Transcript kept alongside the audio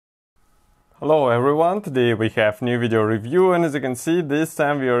Hello everyone, today we have new video review, and as you can see, this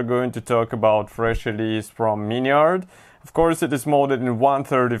time we are going to talk about fresh release from Miniart. Of course it is molded in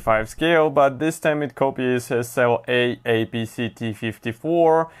 1/35 scale, but this time it copies SLA APC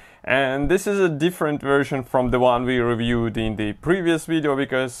T-54, and this is a different version from the one we reviewed in the previous video,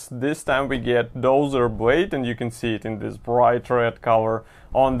 because this time we get Dozer blade, and you can see it in this bright red color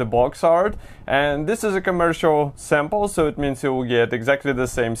on the box art. And this is a commercial sample, so it means you will get exactly the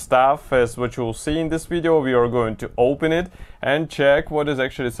same stuff as what you will see in this video. We are going to open it and check what is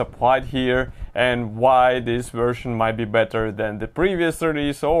actually supplied here and why this version might be better than the previous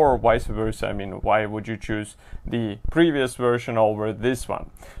release, or vice versa. I mean, why would you choose the previous version over this one?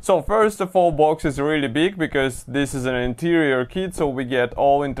 So first of all, box is really big because this is an interior kit, so we get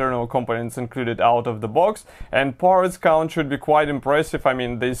all internal components included out of the box, and parts count should be quite impressive. I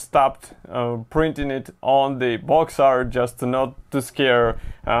mean, they stopped printing it on the box art just not to scare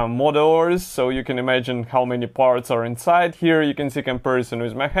modelers, so you can imagine how many parts are inside. Here you can see comparison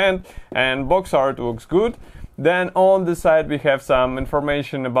with my hand, and box art looks good. Then on the side we have some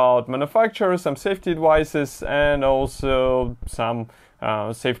information about manufacturer, some safety devices, and also some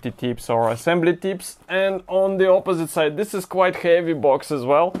safety tips or assembly tips. And on the opposite side, this is quite heavy box as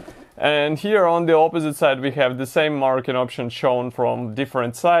well. And here on the opposite side we have the same marking option shown from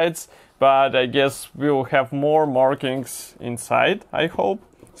different sides, but I guess we'll have more markings inside, I hope.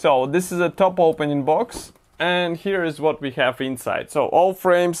 So this is a top opening box, and here is what we have inside. So all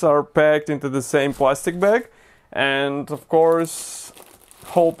frames are packed into the same plastic bag, and of course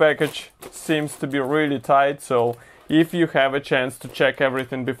whole package seems to be really tight, so if you have a chance to check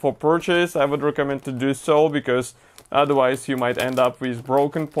everything before purchase, I would recommend to do so, because otherwise you might end up with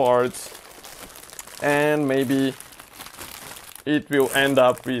broken parts, and maybe it will end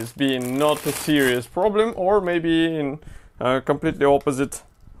up with being not a serious problem, or maybe in a completely opposite,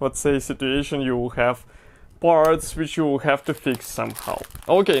 let's say, situation, you will have parts which you will have to fix somehow.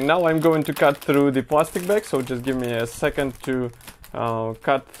 Okay, now I'm going to cut through the plastic bag, so just give me a second to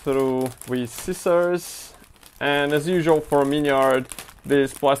cut through with scissors. And as usual for Miniart,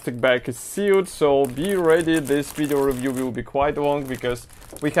 this plastic bag is sealed, so be ready. This video review will be quite long because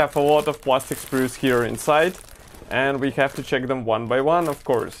we have a lot of plastic sprues here inside, and we have to check them one by one, of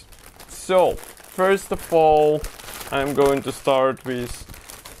course. So first of all, I'm going to start with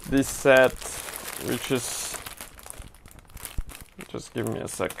this set, which is, just give me a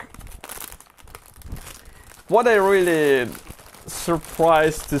sec. What I really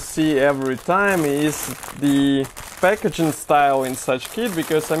surprised to see every time is the packaging style in such kit,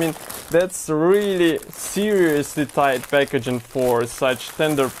 because I mean, that's really seriously tight packaging for such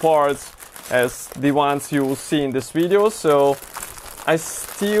tender parts as the ones you will see in this video. So I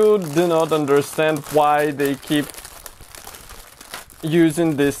still do not understand why they keep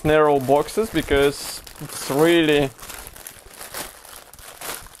using these narrow boxes, because it's really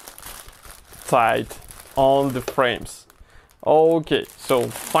tight on the frames. Okay, so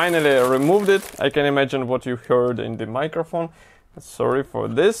finally I removed it. I can imagine what you heard in the microphone. Sorry for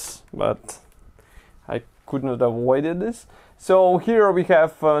this, but I could not avoid this. So here we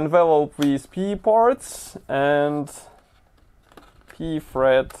have an envelope with P parts and P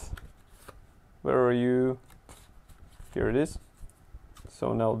thread. Where are you? Here it is.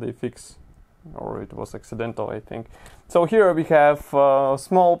 So now they fix, or it was accidental, I think. So here we have a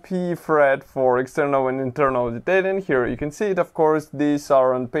small P thread for external and internal detailing. Here you can see it, of course. These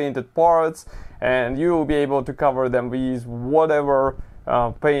are unpainted parts, and you will be able to cover them with whatever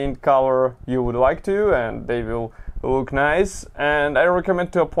paint color you would like to, and they will look nice. And I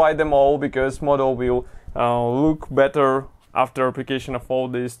recommend to apply them all, because model will look better after application of all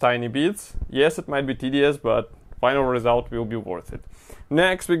these tiny bits. Yes, it might be tedious, but final result will be worth it.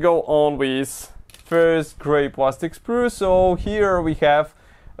 Next we go on with first gray plastic sprue. So here we have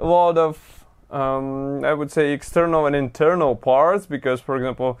a lot of I would say external and internal parts, because for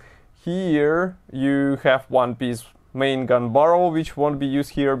example here you have one piece main gun barrel, which won't be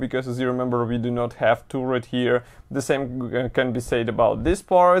used here because, as you remember, we do not have turret here. The same can be said about these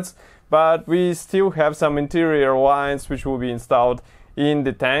parts, but we still have some interior lines which will be installed in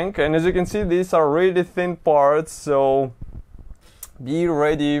the tank. And as you can see, these are really thin parts, so be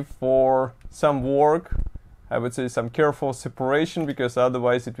ready for some work. I would say some careful separation, because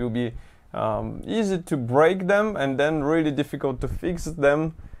otherwise it will be easy to break them and then really difficult to fix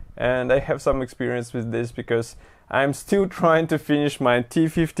them. And I have some experience with this, because I'm still trying to finish my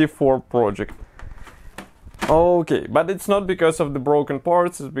T-54 project. Okay, but it's not because of the broken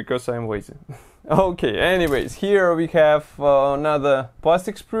parts, it's because I'm lazy. Okay, anyways, here we have another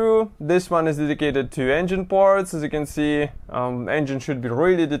plastic sprue. This one is dedicated to engine parts. As you can see, engine should be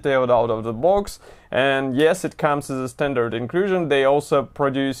really detailed out of the box. And yes, it comes as a standard inclusion. They also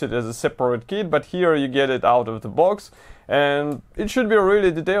produce it as a separate kit, but here you get it out of the box. And it should be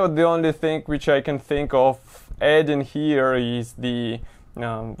really detailed. The only thing which I can think of adding here is the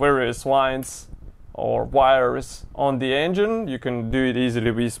various lines or wires on the engine. You can do it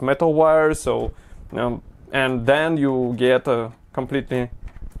easily with metal wires, so and then you get a completely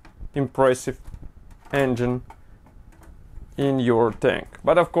impressive engine in your tank.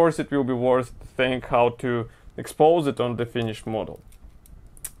 But of course it will be worth to think how to expose it on the finished model.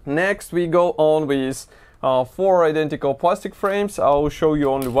 Next we go on with 4 identical plastic frames. I'll show you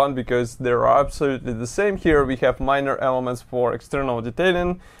only one because they're absolutely the same. Here we have minor elements for external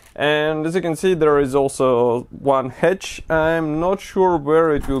detailing, and as you can see there is also one hatch. I'm not sure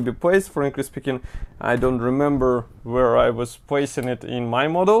where it will be placed. Frankly speaking, I don't remember where I was placing it in my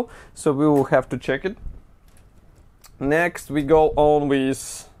model, so we will have to check it. Next we go on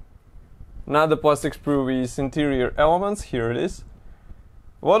with another plastic sprue with interior elements. Here it is.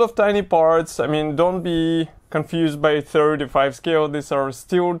 A lot of tiny parts. I mean, don't be confused by 35 scale. These are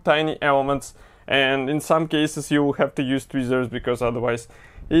still tiny elements, and in some cases you will have to use tweezers because otherwise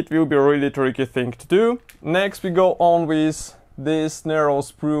it will be a really tricky thing to do. Next we go on with this narrow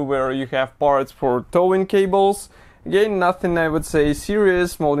sprue where you have parts for towing cables. Again, nothing I would say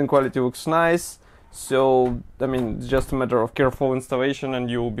serious. Molding quality looks nice, so I mean it's just a matter of careful installation and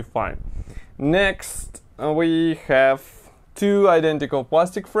you will be fine. Next we have 2 identical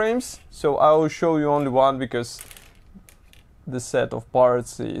plastic frames, so I will show you only one because the set of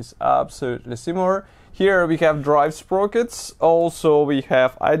parts is absolutely similar. Here we have drive sprockets, also we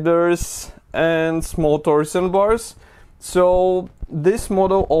have idlers and small torsion bars. So this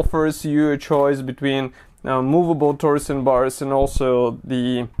model offers you a choice between movable torsion bars and also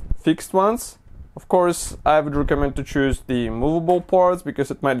the fixed ones. Of course, I would recommend to choose the movable parts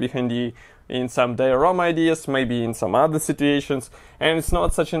because it might be handy in some diorama ideas, maybe in some other situations, and it's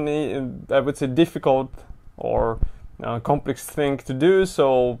not such an, I would say, difficult or complex thing to do,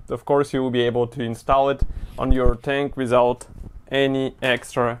 so of course you will be able to install it on your tank without any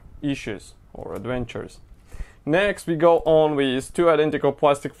extra issues or adventures. Next we go on with 2 identical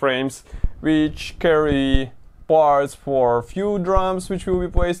plastic frames which carry parts for fuel drums which will be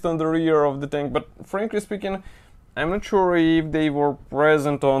placed on the rear of the tank, but frankly speaking I'm not sure if they were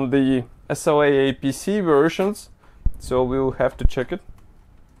present on the SLA APC versions, so we'll have to check it.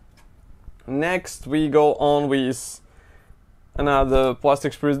 Next we go on with another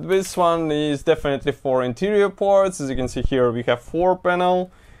plastic sprue. This one is definitely for interior parts. As you can see here we have 4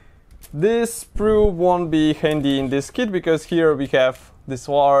 panel. This sprue won't be handy in this kit because here we have this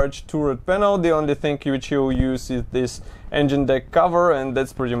large turret panel. The only thing which you'll use is this engine deck cover, and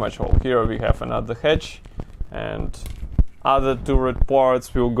that's pretty much all. Here we have another hatch, and other turret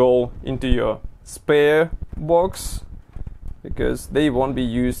parts will go into your spare box because they won't be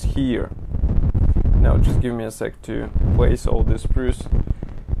used here. Now just give me a sec to place all these sprues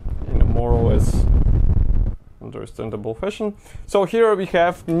in a more or less understandable fashion. So here we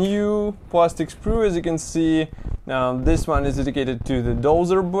have new plastic sprue. As you can see, this one is dedicated to the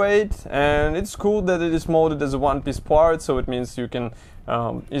Dozer blade, and it's cool that it is molded as a one-piece part, so it means you can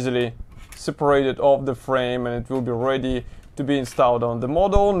easily separate it off the frame and it will be ready to be installed on the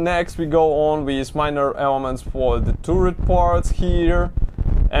model. Next we go on with minor elements for the turret parts here.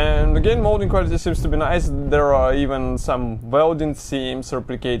 And again, molding quality seems to be nice. There are even some welding seams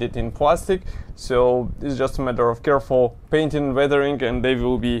replicated in plastic, so it's just a matter of careful painting and weathering, and they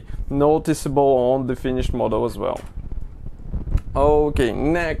will be noticeable on the finished model as well. Okay,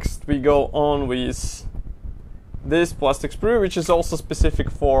 next we go on with this plastic sprue, which is also specific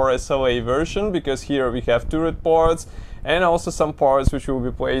for SLA version, because here we have turret parts and also some parts which will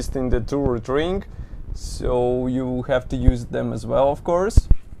be placed in the turret ring, so you have to use them as well, of course.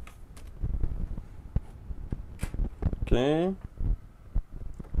 Okay.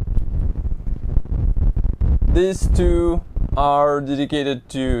 These 2 are dedicated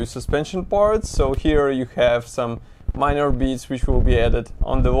to suspension parts, so here you have some minor bits which will be added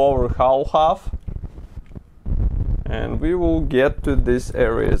on the lower hull half. And we will get to this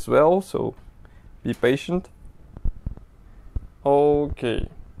area as well, so be patient. Okay,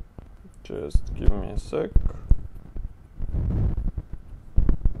 just give me a sec.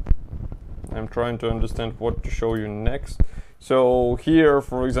 I'm trying to understand what to show you next. So here,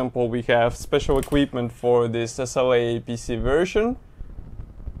 for example, we have special equipment for this SLA APC version.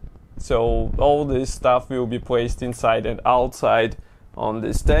 So all this stuff will be placed inside and outside on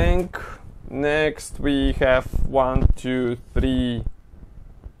this tank. Next we have 1, 2, 3.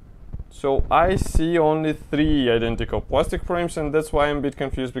 So I see only 3 identical plastic frames, and that's why I'm a bit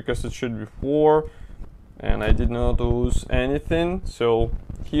confused, because it should be 4. And I did not lose anything. So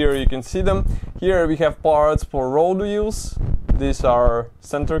here you can see them. Here we have parts for road wheels. These are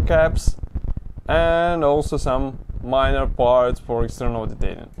center caps, and also some minor parts for external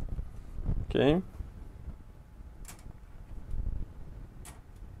detailing. Okay.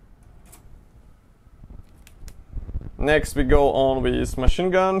 Next we go on with machine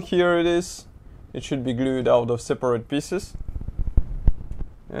gun. Here it is. It should be glued out of separate pieces.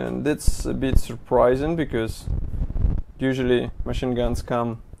 And that's a bit surprising, because usually machine guns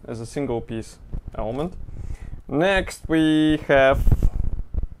come as a single piece element. Next we have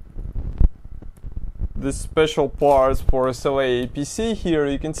the special parts for SLA APC. Here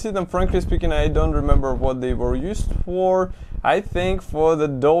you can see them. Frankly speaking, I don't remember what they were used for. I think for the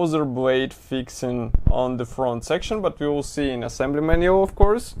Dozer blade fixing on the front section, but we will see in assembly manual, of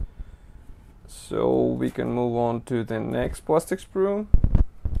course. So we can move on to the next plastic sprue.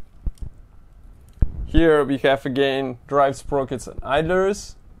 Here we have again drive sprockets and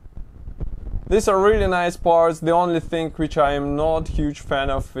idlers. These are really nice parts. The only thing which I am not huge fan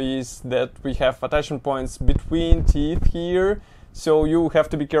of is that we have attachment points between teeth here. So you have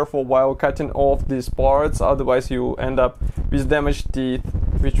to be careful while cutting off these parts, otherwise you end up with damaged teeth,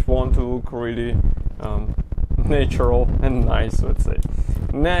 which won't look really natural and nice, let's say.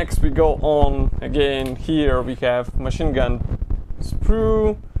 Next we go on again. Here we have machine gun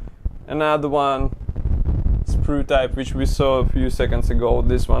sprue, another one sprue type which we saw a few seconds ago.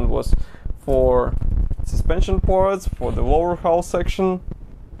 This one was for suspension parts for the lower hull section.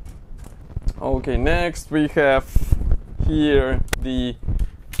 Okay, next we have here the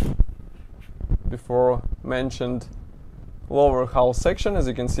before mentioned lower hull section. As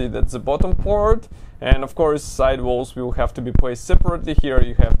you can see, that's the bottom part, and of course sidewalls will have to be placed separately. Here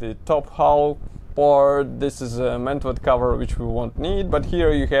you have the top hull part. This is a mantled cover which we won't need, but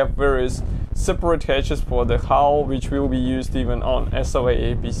here you have various separate hatches for the hull which will be used even on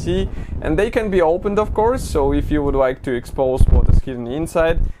SLA APC, and they can be opened, of course. So if you would like to expose what is hidden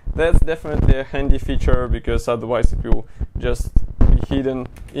inside, that's definitely a handy feature, because otherwise it will just be hidden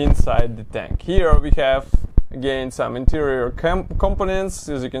inside the tank. Here we have again some interior components.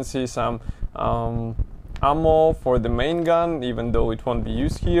 As you can see, some ammo for the main gun, even though it won't be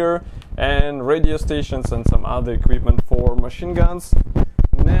used here, and radio stations and some other equipment for machine guns.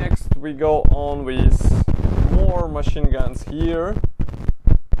 Next we go on with more machine guns here.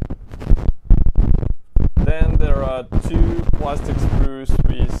 Then there are 2 plastic sprues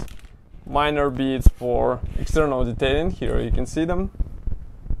with minor beads for external detailing. Here you can see them.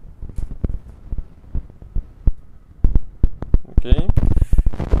 Okay.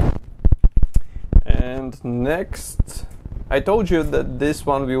 And next, I told you that this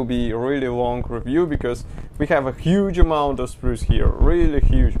one will be a really long review, because we have a huge amount of sprues here, really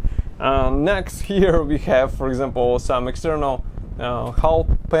huge. Next here we have, for example, some external hull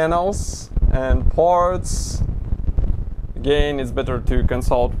panels and parts. Again, it's better to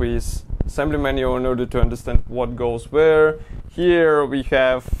consult with assembly manual in order to understand what goes where. Here we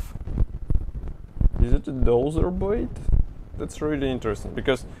have, is it a Dozer blade? That's really interesting,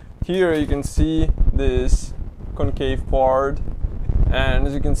 because here you can see this concave part, and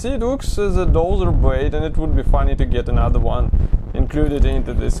as you can see, it looks as a Dozer blade, and it would be funny to get another one included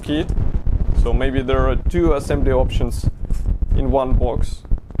into this kit. So maybe there are 2 assembly options in one box.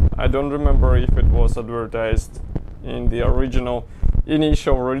 I don't remember if it was advertised in the original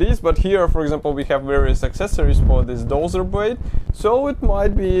initial release, but here, for example, we have various accessories for this Dozer blade, so it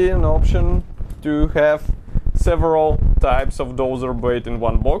might be an option to have several types of Dozer blade in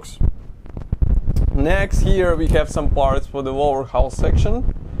one box. Next, here we have some parts for the lower hull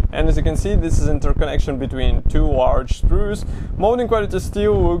section, and as you can see, this is interconnection between 2 large sprues. Molding quality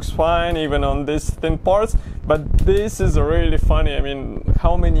still looks fine even on these thin parts, but this is really funny. I mean,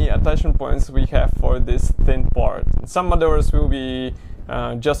 how many attachment points we have for this thin part. Some others will be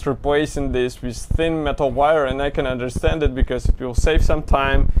just replacing this with thin metal wire, and I can understand it, because it will save some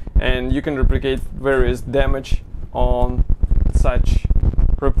time and you can replicate various damage on such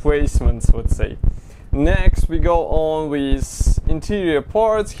replacements, let's say. Next we go on with interior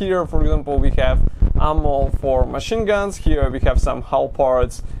parts. Here, for example, we have ammo for machine guns. Here we have some hull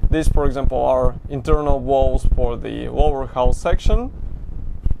parts. These, for example, are internal walls for the lower hull section.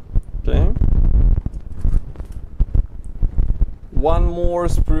 Okay. One more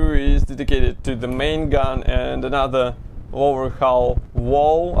sprue is dedicated to the main gun, and another lower hull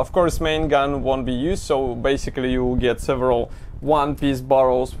wall. Of course, main gun won't be used, so basically you will get several one-piece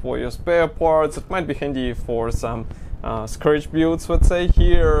barrels for your spare parts. It might be handy for some scratch builds, let's say.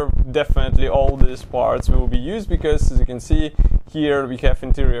 Here definitely all these parts will be used, because as you can see here we have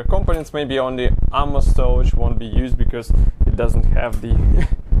interior components. Maybe only ammo storage won't be used because it doesn't have the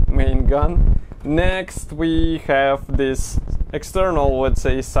main gun. Next we have this external, let's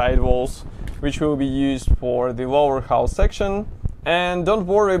say, sidewalls, which will be used for the lower hull section. And don't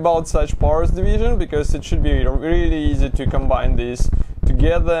worry about such parts division, because it should be really easy to combine these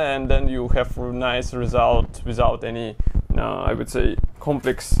together, and then you have a nice result without any, I would say,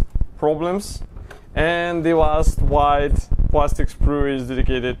 complex problems. And the last white plastic sprue is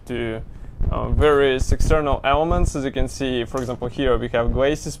dedicated to various external elements. As you can see, for example, here we have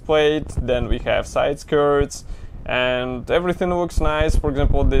glacis plate, then we have side skirts, and everything looks nice. For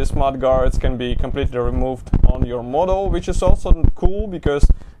example, these mud guards can be completely removed on your model, which is also cool because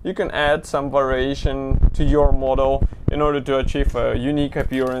you can add some variation to your model in order to achieve a unique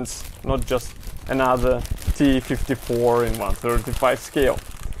appearance, not just another T-54 in 1/35 scale.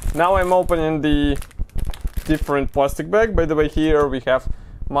 Now I'm opening the different plastic bag. By the way, here we have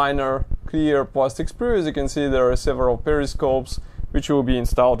minor clear plastic sprue. As you can see, there are several periscopes which will be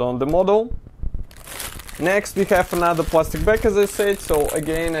installed on the model. Next we have another plastic bag, as I said, so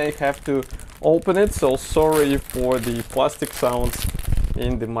again I have to open it, so sorry for the plastic sounds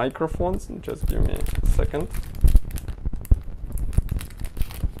in the microphones. Just give me a second.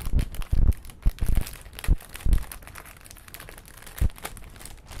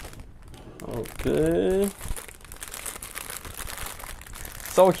 Okay.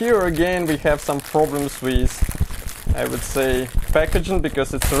 So here again we have some problems with, I would say, packaging,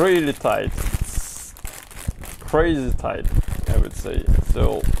 because it's really tight. Crazy tight, I would say.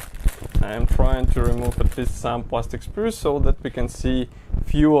 So I am trying to remove at least some plastic sprues so that we can see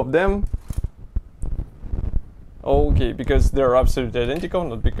few of them. Okay, because they're absolutely identical,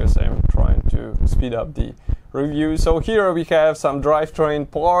 not because I'm trying to speed up the review. So here we have some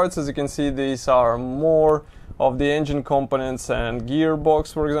drivetrain parts. As you can see, these are more of the engine components and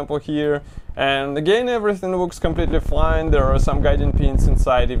gearbox, for example, here. And again, everything looks completely fine. There are some guiding pins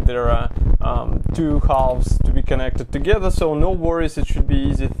inside if there are two halves to be connected together, so no worries, it should be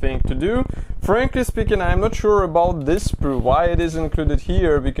easy thing to do. Frankly speaking, I'm not sure about this sprue, why it is included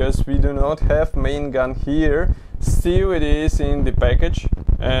here, because we do not have main gun here. Still it is in the package,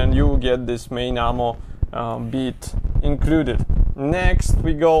 and you will get this main ammo bit included. Next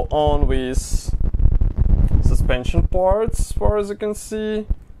we go on with suspension parts, as far as you can see.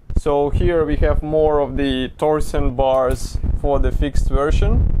 So here we have more of the torsion bars for the fixed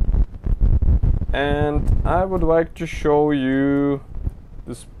version. And I would like to show you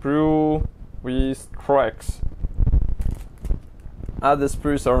the sprue with tracks. Other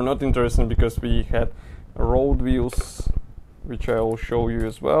sprues are not interesting because we had road wheels, which I will show you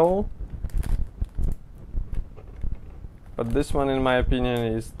as well. But this one, in my opinion,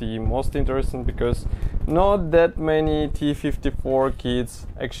 is the most interesting because not that many T-54 kits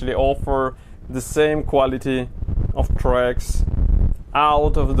actually offer the same quality of tracks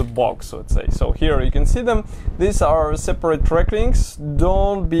out of the box, let's say. So here you can see them. These are separate track links.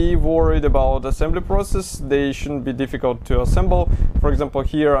 Don't be worried about assembly process. They shouldn't be difficult to assemble. For example,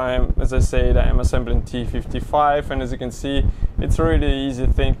 here as I said, I am assembling T-55, and as you can see, it's a really easy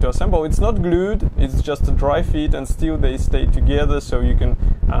thing to assemble. It's not glued, it's just a dry fit, and still they stay together, so you can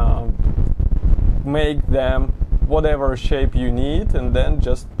make them whatever shape you need and then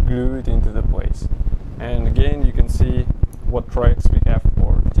just glue it into the place. And again, you can see what tracks we have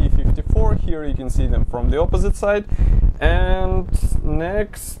for T-54. Here you can see them from the opposite side. And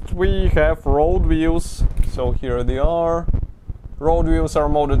next we have road wheels. So here they are. Road wheels are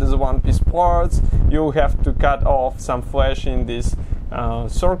molded as one-piece parts. You have to cut off some flesh in these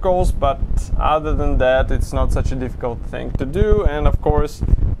circles, but other than that, it's not such a difficult thing to do. And of course,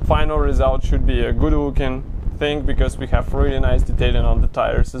 final result should be a good looking thing because we have really nice detailing on the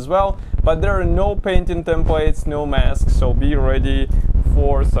tires as well. But there are no painting templates, no masks, so be ready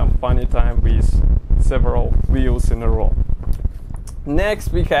for some funny time with several wheels in a row.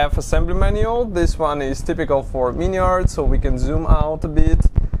 Next we have assembly manual. This one is typical for Miniart, so we can zoom out a bit,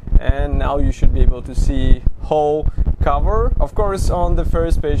 and now you should be able to see whole cover. Of course, on the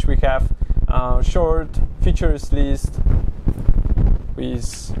first page we have short features list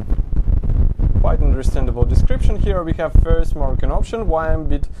with quite understandable description. Here we have first marking option. Why I'm a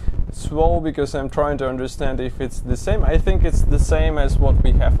bit slow, because I'm trying to understand if it's the same. I think it's the same as what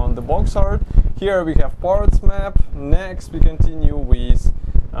we have on the box art. Here we have parts map. Next we continue with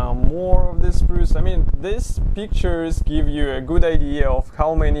more of the sprues. I mean, these pictures give you a good idea of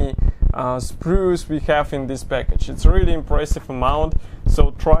how many sprues we have in this package. It's a really impressive amount,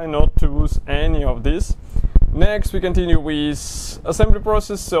 so try not to lose any of this. Next we continue with assembly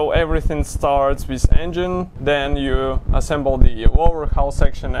process, so everything starts with engine, then you assemble the lower hull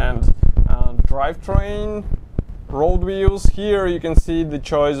section and drivetrain, road wheels. Here you can see the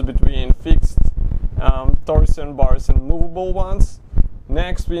choice between fixed torsion bars and movable ones.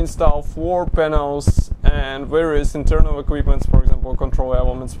 Next we install floor panels and various internal equipment, for example control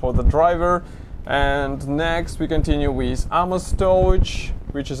elements for the driver. And next we continue with ammo storage,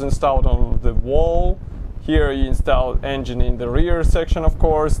 which is installed on the wall. Here you install engine in the rear section, of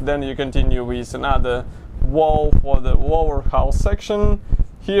course. Then you continue with another wall for the lower hull section.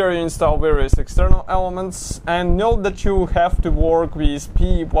 Here you install various external elements, and note that you have to work with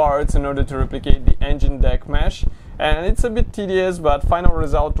PE parts in order to replicate the engine deck mesh. And it's a bit tedious, but final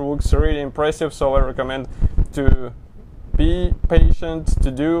result looks really impressive, so I recommend to be patient to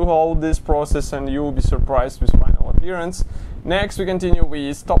do all this process and you will be surprised with final appearance. Next we continue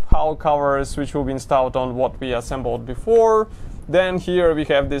with top hull covers, which will be installed on what we assembled before. Then here we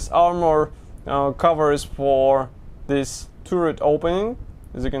have this armor covers for this turret opening.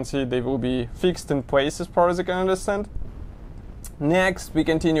 As you can see, they will be fixed in place as far as I can understand. Next we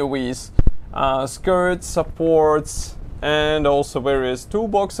continue with skirts, supports, and also various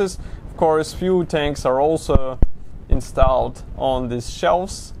toolboxes. Of course, fuel tanks are also installed on these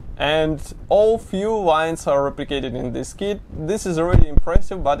shelves, and all fuel lines are replicated in this kit. This is really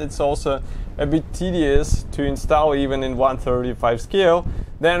impressive, but it's also a bit tedious to install even in 1/35 scale.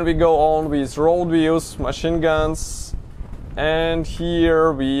 Then we go on with road wheels, machine guns, and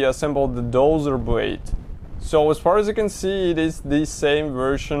here we assemble the Dozer blade. So as far as you can see, it is the same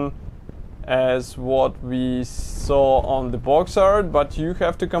version as what we saw on the box art, but you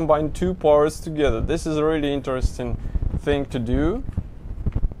have to combine two parts together. This is a really interesting thing to do.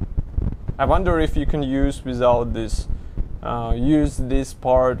 I wonder if you can use without this, use this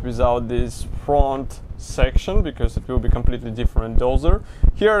part without this front section, because it will be completely different Dozer.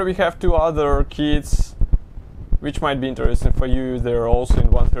 Here we have two other kits which might be interesting for you. They're also in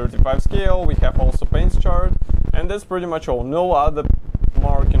 1/35 scale. We have also paint chart, and that's pretty much all. No other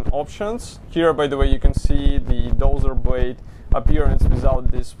marking options. Here, by the way, you can see the Dozer blade appearance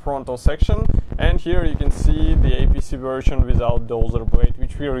without this frontal section, and here you can see the APC version without Dozer blade,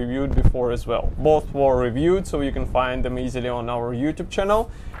 which we reviewed before as well. Both were reviewed, so you can find them easily on our YouTube channel.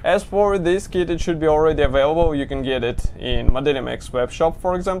 As for this kit, it should be already available. You can get it in Modelimax web shop,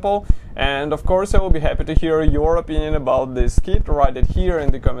 for example. And of course, I will be happy to hear your opinion about this kit. Write it here in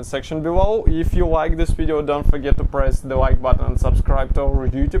the comment section below. If you like this video, don't forget to press the like button and subscribe to our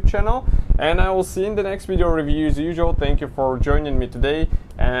YouTube channel. And I will see you in the next video review as usual. Thank you for joining me today,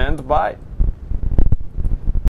 and bye!